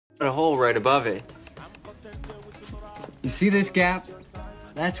A hole right above it. You see this gap?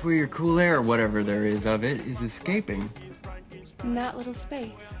 That's where your cool air, or whatever there is of it, is escaping. In that little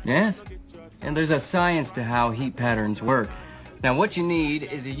space. Yes. And there's a science to how heat patterns work. Now, what you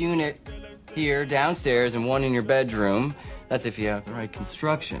need is a unit here downstairs and one in your bedroom. That's if you have the right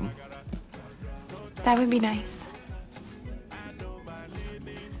construction. That would be nice.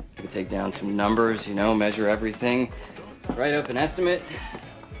 You can take down some numbers, you know, measure everything, write up an estimate.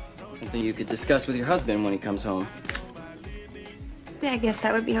 Something you could discuss with your husband when he comes home. Yeah, I guess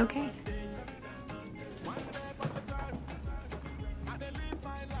that would be okay.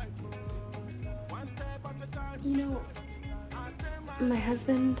 You know, my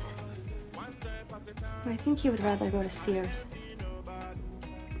husband, I think he would rather go to Sears.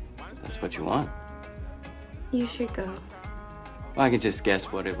 That's what you want? You should go. Well, I could just guess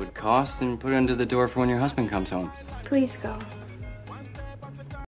what it would cost and put it under the door for when your husband comes home. Please go.